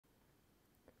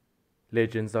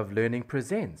Legends of Learning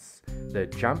presents the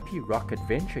Jumpy Rock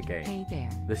Adventure game. Hey there.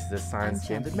 This is a science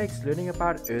game that makes learning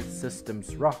about Earth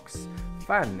systems rocks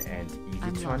fun and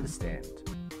easy to understand.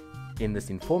 In this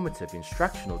informative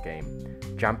instructional game,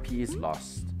 Jumpy is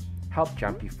lost. Help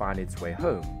Jumpy find its way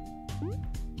home.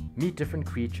 Meet different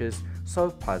creatures,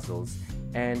 solve puzzles,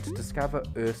 and discover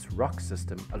Earth's rock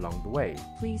system along the way.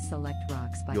 Please select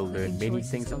rocks by You'll learn many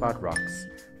choices things below. about rocks,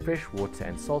 fresh water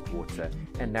and salt water,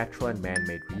 and natural and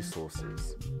man-made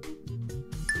resources.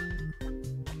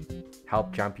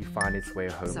 Help Jumpy find its way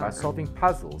home by solving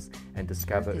puzzles and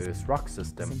discover Earth's rock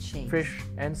system, fresh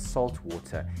and salt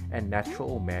water, and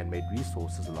natural or man-made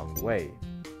resources along the way.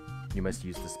 You must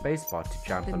use the spacebar to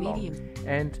jump along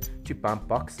and to bump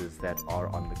boxes that are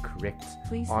on the correct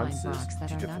answers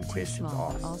to different questions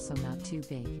asked. Also not too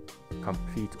big.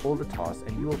 Complete all the tasks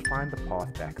and you will find the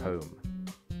path back home.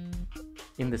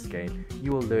 In this game,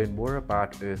 you will learn more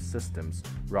about Earth systems,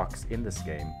 rocks in this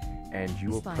game, and you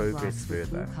will progress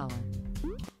further.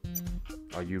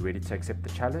 Are you ready to accept the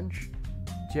challenge?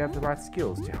 Do you have the right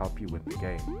skills to help you win the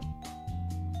game?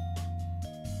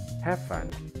 Have fun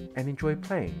and enjoy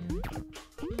playing.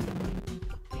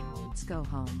 Let's go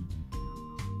home.